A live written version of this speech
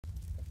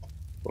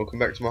Welcome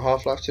back to my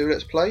Half-Life 2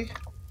 Let's Play.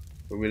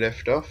 When we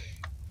left off,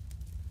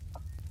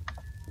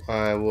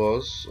 I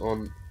was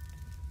on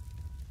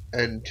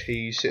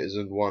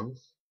Anti-Citizen 1.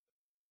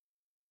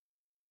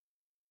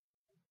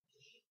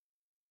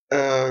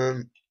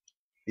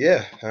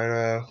 Yeah,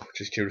 and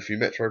just killed a few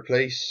Metro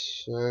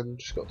police, and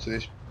just got to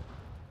this,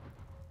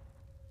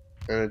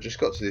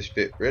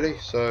 bit really.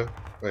 So,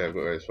 oh yeah, I've got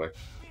to go this way.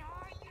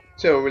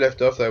 So when we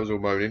left off, they was all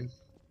moaning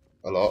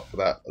a lot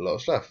about a lot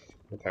of stuff,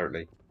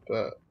 apparently.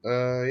 But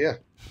yeah.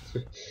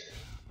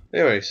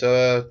 Anyway,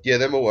 so yeah,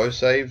 them auto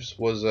saves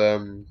was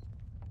only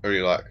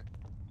like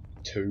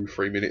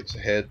 2-3 minutes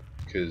ahead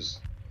because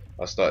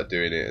I started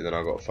doing it and then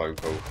I got a phone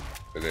call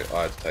and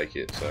I had to take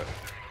it. So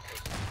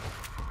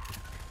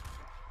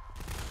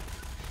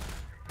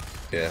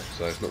yeah,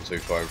 so it's not too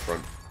far in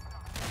front.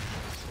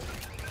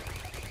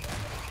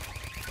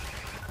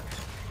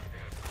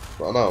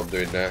 But I know what I'm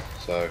doing now,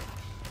 so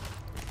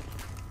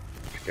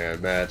just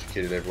going mad,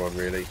 killing everyone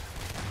really.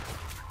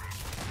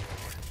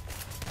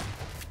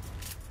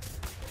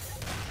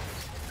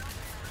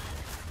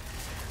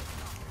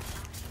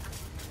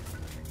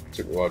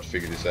 Took me a while to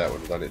figure this out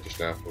when I've done it just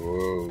now.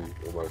 Whoa,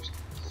 almost.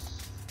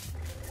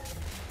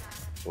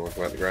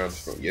 Come out the ground.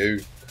 Not you.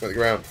 Come out the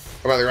ground.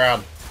 Come out the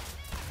ground.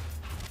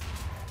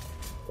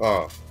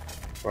 Oh,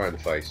 right in the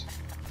face.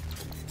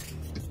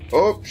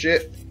 Oh,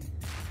 shit.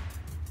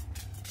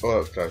 Oh, that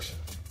was close.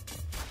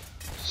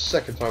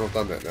 Second time I've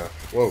done that now.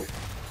 Whoa.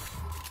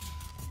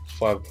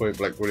 5 point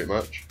blank bullet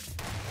much.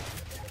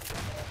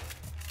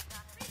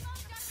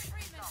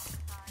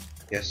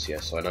 Yes,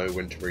 yes, I know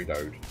when to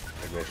reload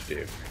and what to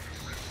do.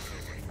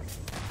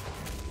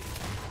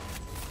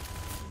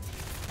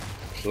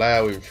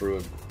 Ploughing through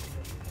them.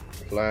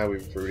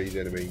 Ploughing through these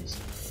enemies.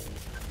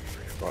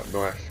 Like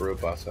knife through a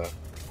butter.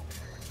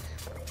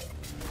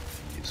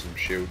 Get some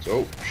shields.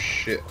 Oh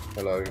shit,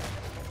 hello.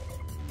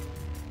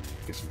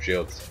 Get some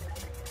shields.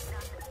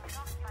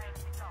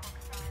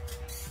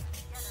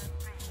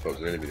 Thought it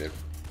was an enemy then.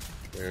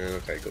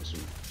 Okay, got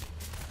some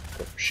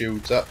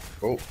shields up.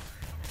 Oh,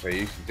 okay,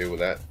 you can deal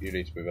with that. You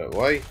need to move out of the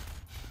way.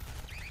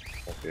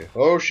 Up here.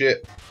 Oh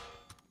shit!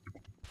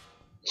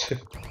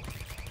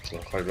 I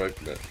can't even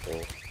open that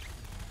before.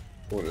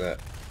 What is that?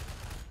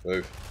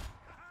 Move.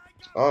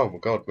 Oh my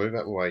god, move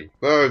out my way.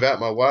 Move out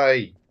my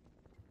way!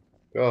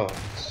 God's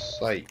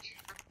sake.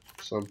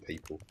 Some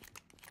people.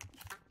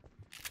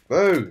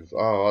 Move!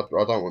 Oh,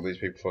 I don't want these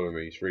people following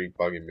me. It's really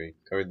bugging me.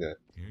 Go in there.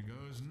 Here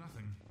goes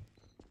nothing.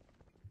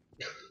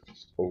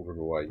 Just pull them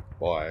away.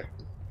 Bye.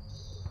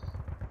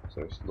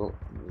 So it's not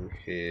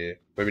here.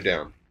 Maybe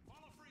down.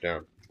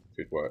 Down.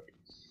 Good work.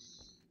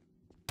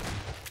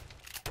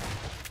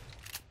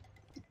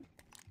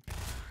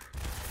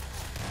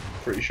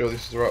 Pretty sure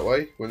this is the right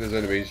way. When there's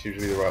enemies, it's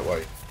usually the right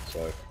way.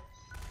 So.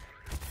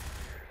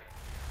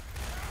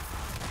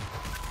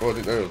 Oh, I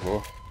didn't know there was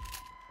more.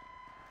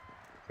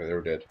 Okay, they're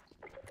all dead.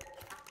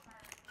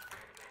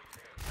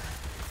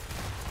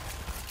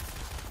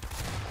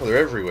 Oh, they're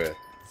everywhere.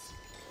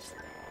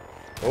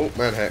 Oh,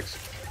 man hacks.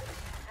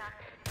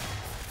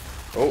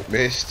 Oh,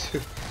 missed.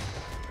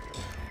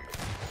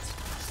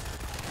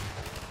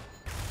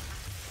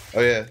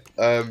 Oh yeah.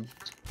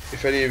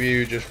 If any of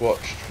you just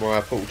watched my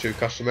Portal 2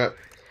 custom map,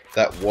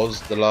 that was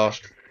the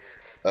last.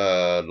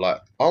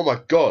 Like, oh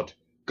my god,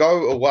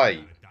 go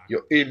away!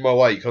 You're in my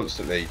way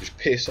constantly. Just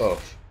piss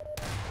off.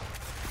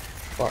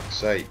 Fuck's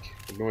sake,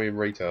 annoying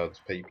retards,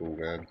 people,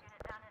 man.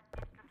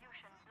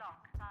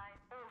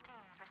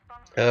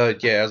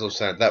 Yeah, as I was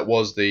saying, that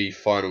was the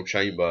final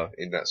chamber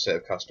in that set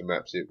of custom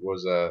maps. It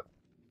was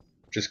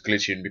just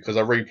glitching because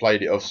I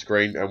replayed it off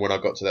screen, and when I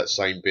got to that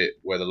same bit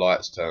where the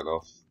lights turn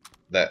off,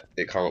 that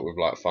it came up with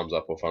like thumbs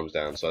up or thumbs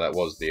down. So that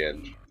was the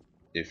end,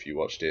 if you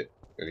watched it,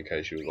 and in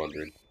case you were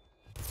wondering.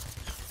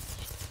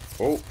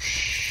 Oh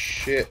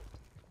shit!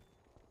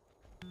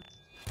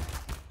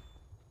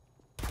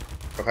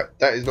 Okay,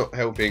 that is not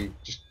helping.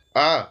 Just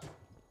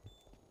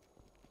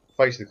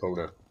face the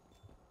corner,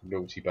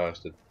 naughty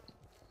bastard.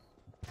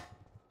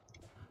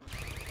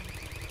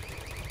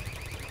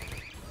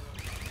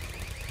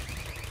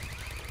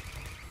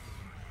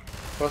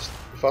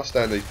 If I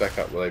stand these back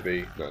up, will they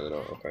be? No, they're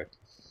not. Okay.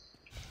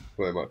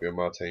 Well, they might be on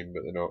my team,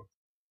 but they're not.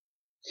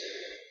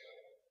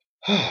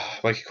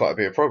 Making quite a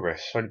bit of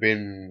progress. It's only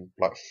been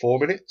like 4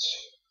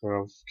 minutes.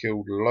 I've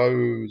killed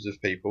loads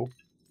of people.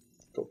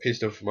 Got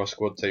pissed off with my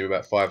squad team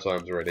about 5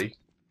 times already.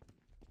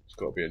 It's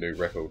got to be a new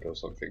record or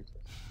something.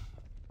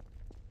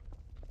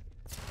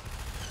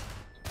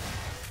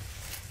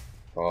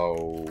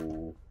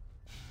 Oh,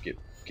 get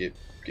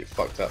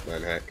fucked up,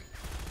 man, hack.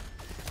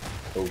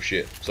 Oh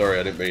shit! Sorry,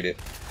 I didn't mean it.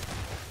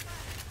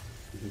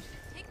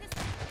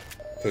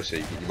 Pussy,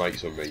 get your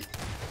mates on me.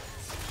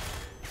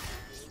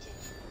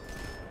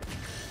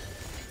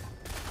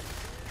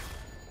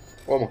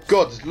 Oh my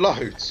god, there's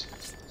loads!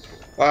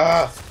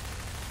 Ah!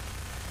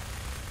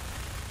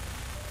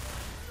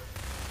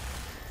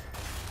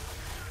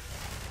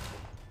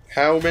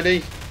 How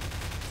many?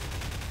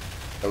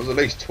 That was at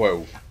least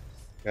 12.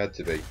 It had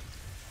to be.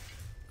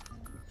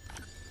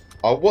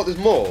 Oh, what? There's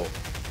more?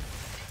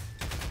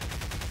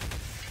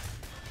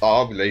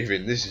 Oh, I'm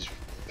leaving. This is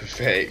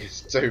pathetic.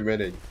 It's too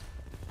many.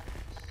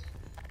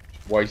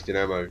 Just wasting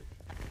ammo.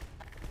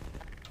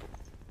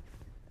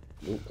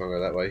 Oh, can't go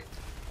that way.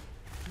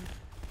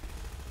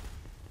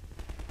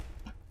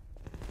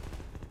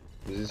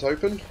 Is this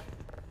open?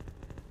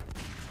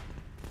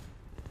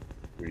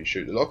 When you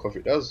shoot the lock off,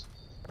 it does.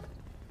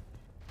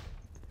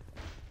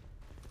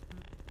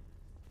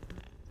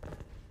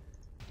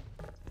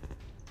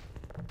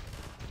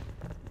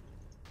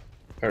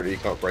 Apparently you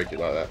can't break it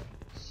like that.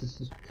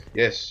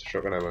 Yes,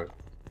 shotgun ammo.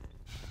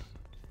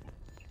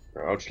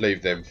 Right, I'll just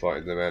leave them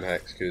fighting the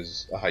manhacks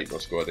because I hate my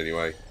squad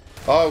anyway.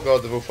 Oh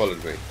god, they've all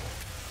followed me.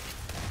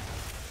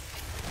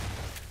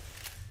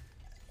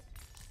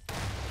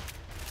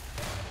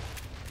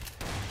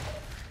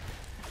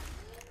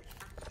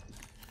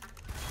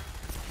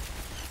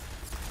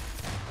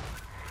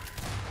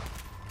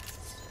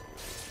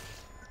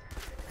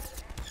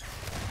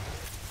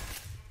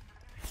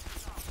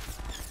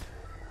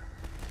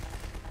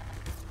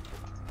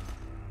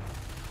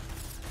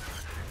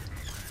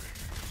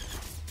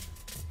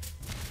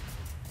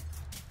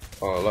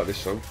 Oh, I like this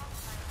song.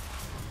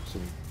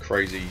 Some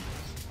crazy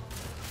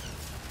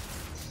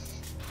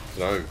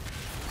zone.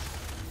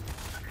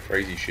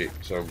 Crazy shit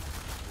song.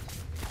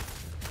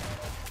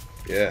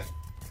 Yeah.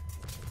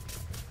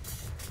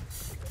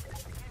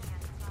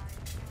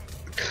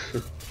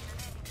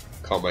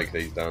 Can't make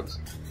these dance.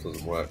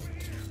 Doesn't work.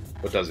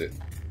 Or does it?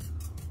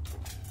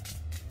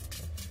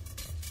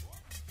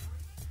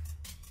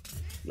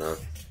 No.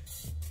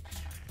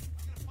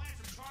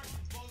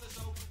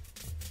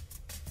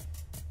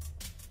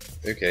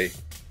 Okay.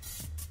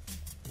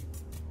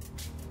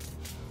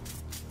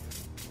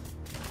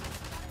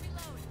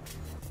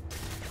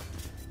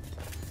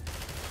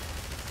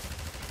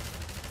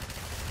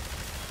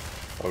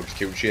 I'll just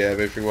kill shit out of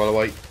everything while I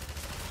wait.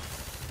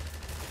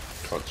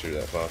 Can't shoot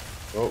that far.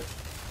 Oh.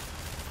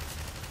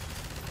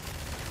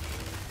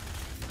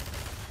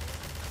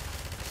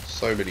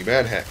 So many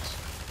man hacks.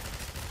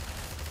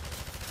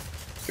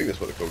 I think that's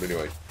what they're called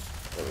anyway.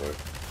 I don't know.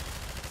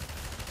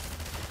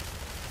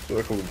 That's what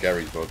they call them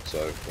Gary's mod, so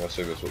I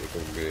assume that's what they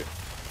call them here.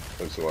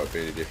 Don't see why it'd be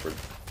any different.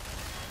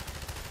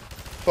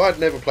 If I had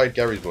never played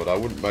Gary's mod, I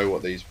wouldn't know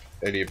what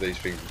any of these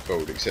things were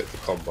called, except for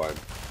Combine.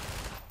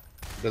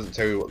 It doesn't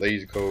tell you what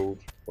these are called.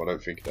 Well, I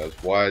don't think it does.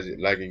 Why is it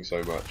lagging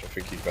so much? I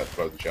think he's about to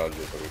blow the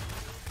charger or something.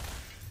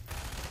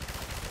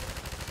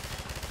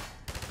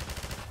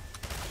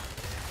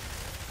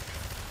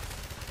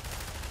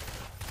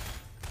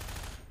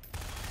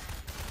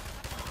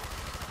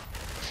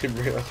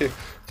 I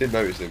didn't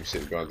notice him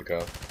sitting behind the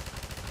car.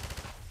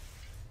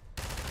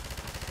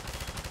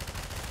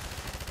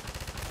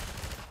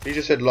 He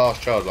just said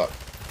last charge like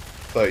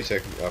 30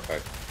 seconds. Okay.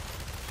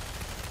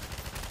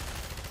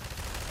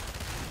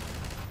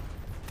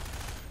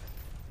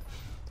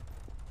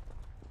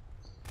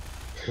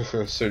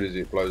 As soon as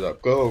it blows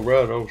up, go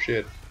run! Oh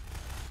shit!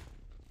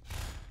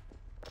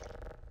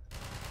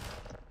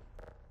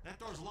 That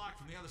door's locked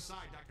from the other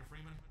side, Dr.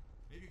 Freeman.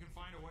 Maybe you can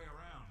find a way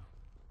around.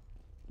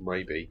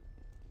 Maybe.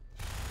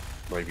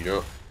 Maybe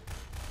not.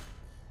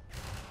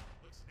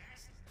 Looks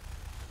nasty.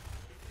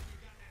 You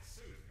got that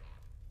suit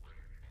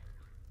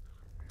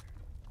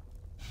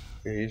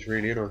on. Yeah, he's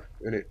really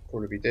in it.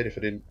 Probably be dead if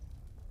I didn't.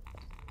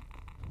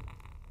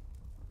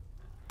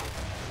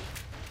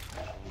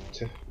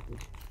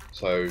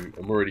 So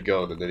I'm already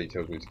gone, and then he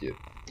tells me to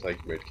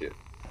take a med kit.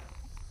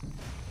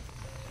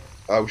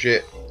 Oh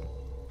shit!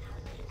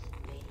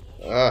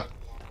 Ah!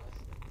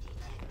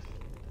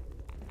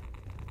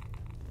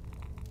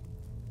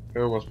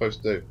 What am I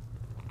supposed to do?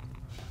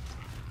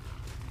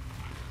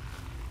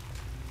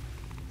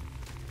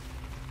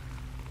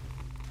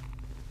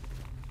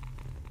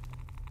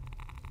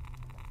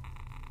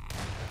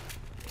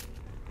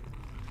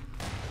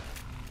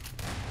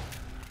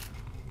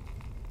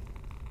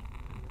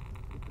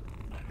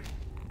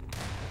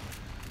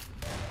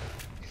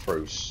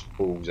 Throw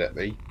balls at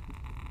me.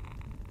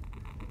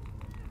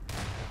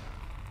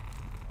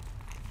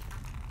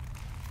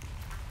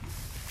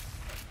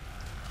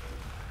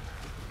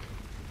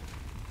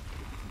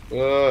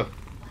 I'm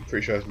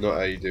pretty sure that's not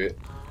how you do it.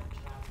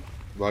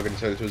 Am I going to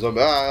turn into a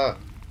zombie? Ah!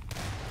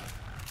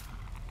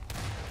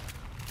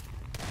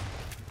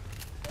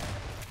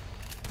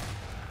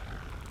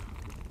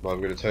 Am I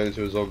going to turn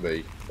into a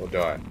zombie or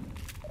die?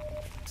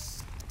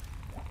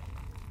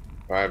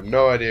 I have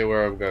no idea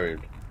where I'm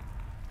going.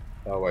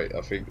 Oh wait, I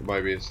think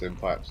maybe it's in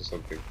pipes or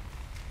something.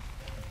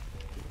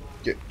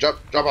 Jump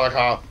on the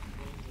car!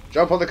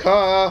 Jump on the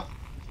car!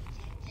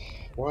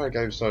 Why are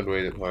games so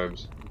annoying at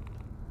times?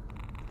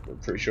 I'm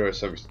pretty sure it's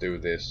something to do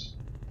with this.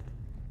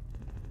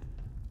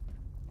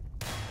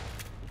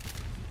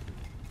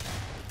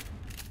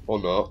 Or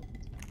not.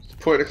 What's the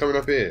point of coming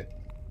up here?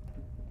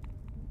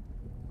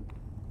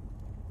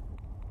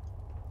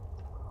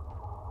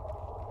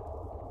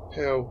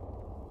 Hell.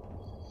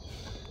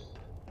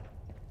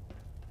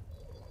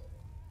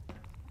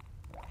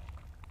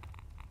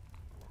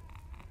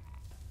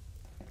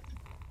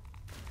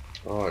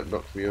 Oh, it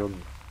knocked me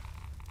on.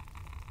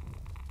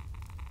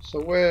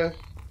 So where?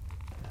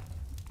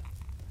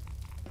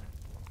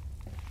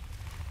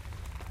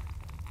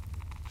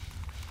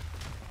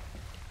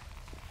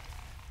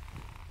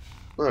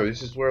 No,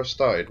 this is where I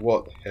started.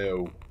 What the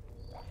hell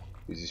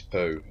is this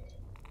poo?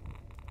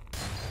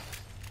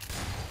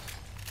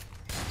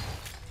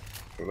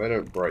 Well, they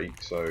don't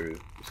break, so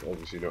it's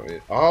obviously not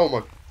it. Oh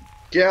my...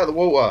 Get out of the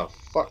water!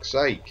 Fuck's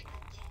sake!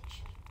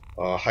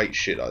 Oh, I hate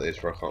shit like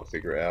this where I can't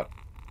figure it out.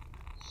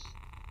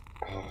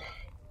 Oh.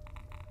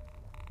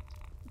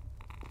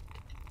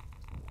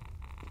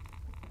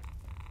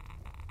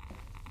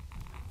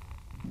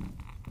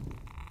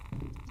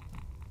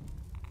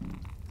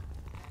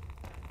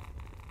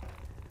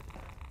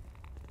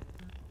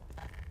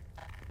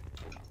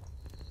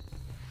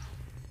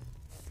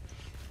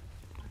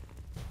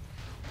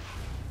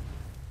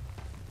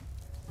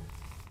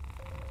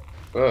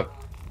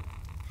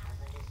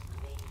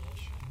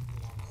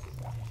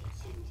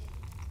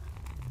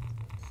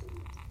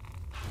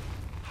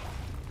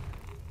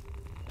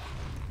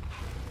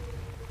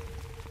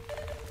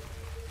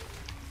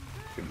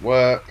 Good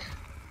work.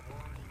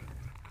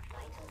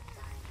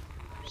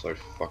 I'm so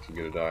fucking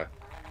gonna die.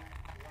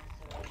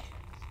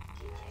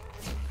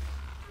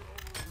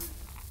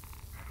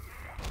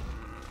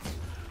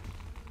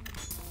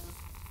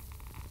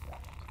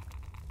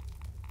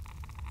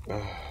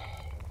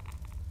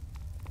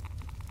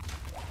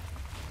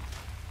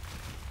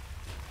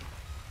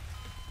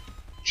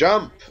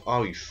 Jump!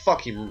 Oh, you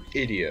fucking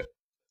idiot.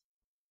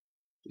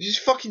 This is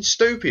fucking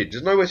stupid.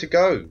 There's nowhere to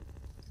go.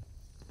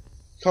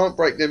 Can't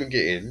break them and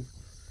get in.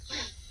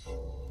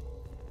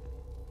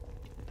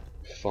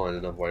 Find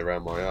another way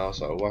around my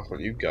arsehole. Why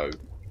can't you go,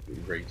 you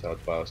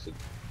retard bastard?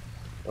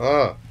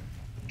 Ah!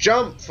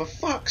 Jump! For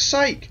fuck's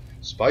sake!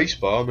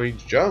 Spacebar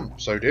means jump,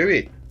 so do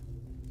it.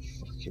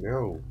 Fucking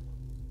hell.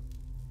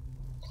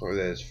 Oh,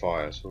 there's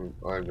fire, so I'm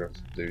going to have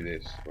to do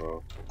this.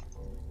 Oh.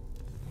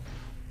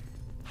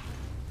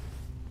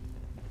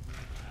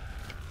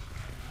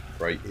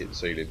 Great, hit the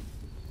ceiling.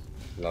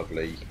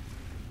 Lovely.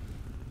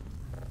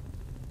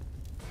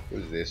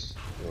 What is this?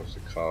 Oh, it's a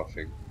car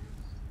thing.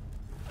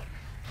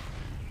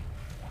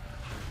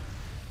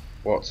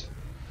 What?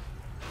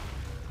 I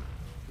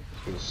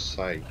was going to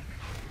say.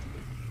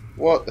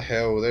 What the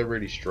hell? They're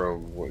really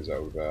strong. What is that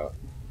all about?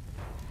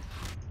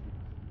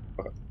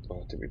 Oh,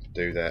 I didn't mean to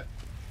do that.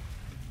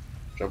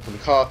 Jump on the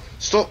car.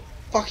 Stop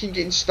fucking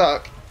getting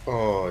stuck.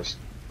 Oh, it's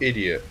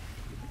idiot.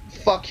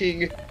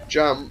 Fucking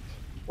jump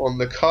on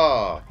the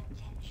car.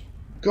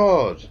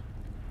 God.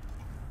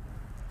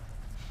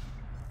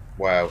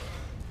 Wow.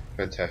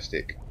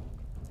 Fantastic.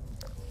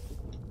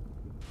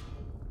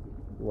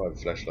 Why have a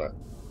flashlight?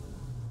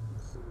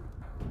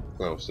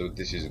 Oh, so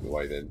this isn't the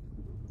way then.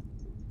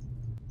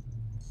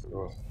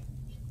 Oh.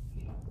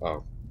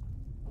 Oh.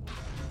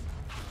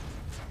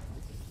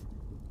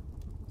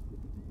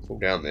 Fall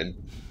down then.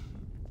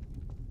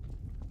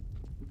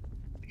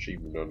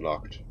 Achievement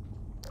unlocked.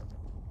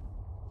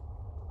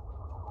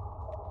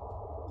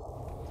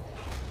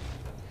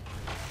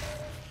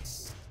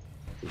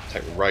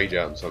 Take the rage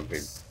out on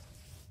something.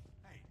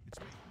 Hey, it's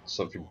me.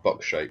 Something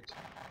box shaped.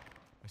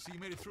 I see you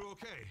made it through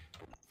okay.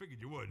 Figured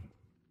you would.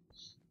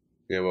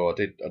 Yeah, well, I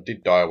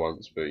did die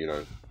once, but you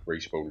know,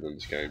 respawned in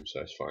this game,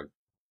 so it's fine.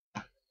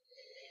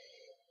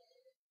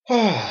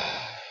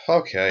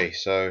 Okay,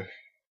 so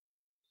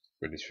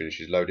when this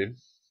finishes loading,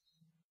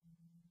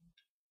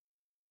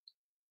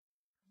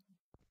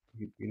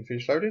 you gonna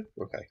finish loading?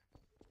 Okay.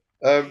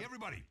 Hey,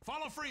 everybody,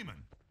 follow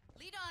Freeman.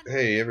 Lead on.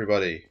 Hey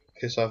everybody,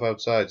 piss off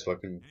outside so I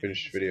can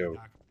finish the video.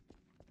 Doc.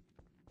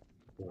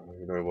 Oh,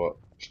 you know what?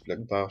 Just let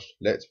me pass.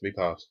 Let me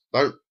pass.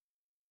 Don't.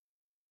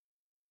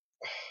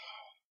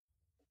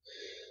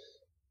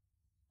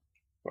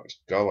 Right,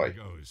 just go away.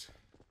 There goes.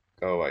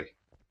 Go away.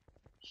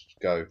 Just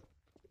go.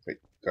 Wait,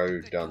 go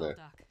Good down call, there.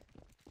 Doc.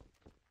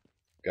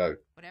 Go.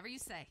 Whatever you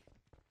say.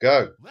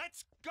 Go.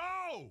 Let's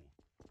go.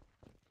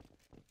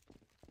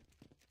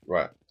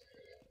 Right.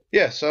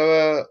 Yeah,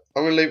 so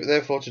I'm going to leave it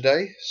there for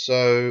today.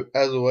 So,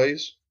 as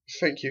always,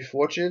 thank you for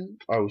watching.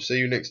 I will see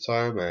you next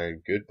time,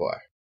 and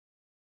goodbye.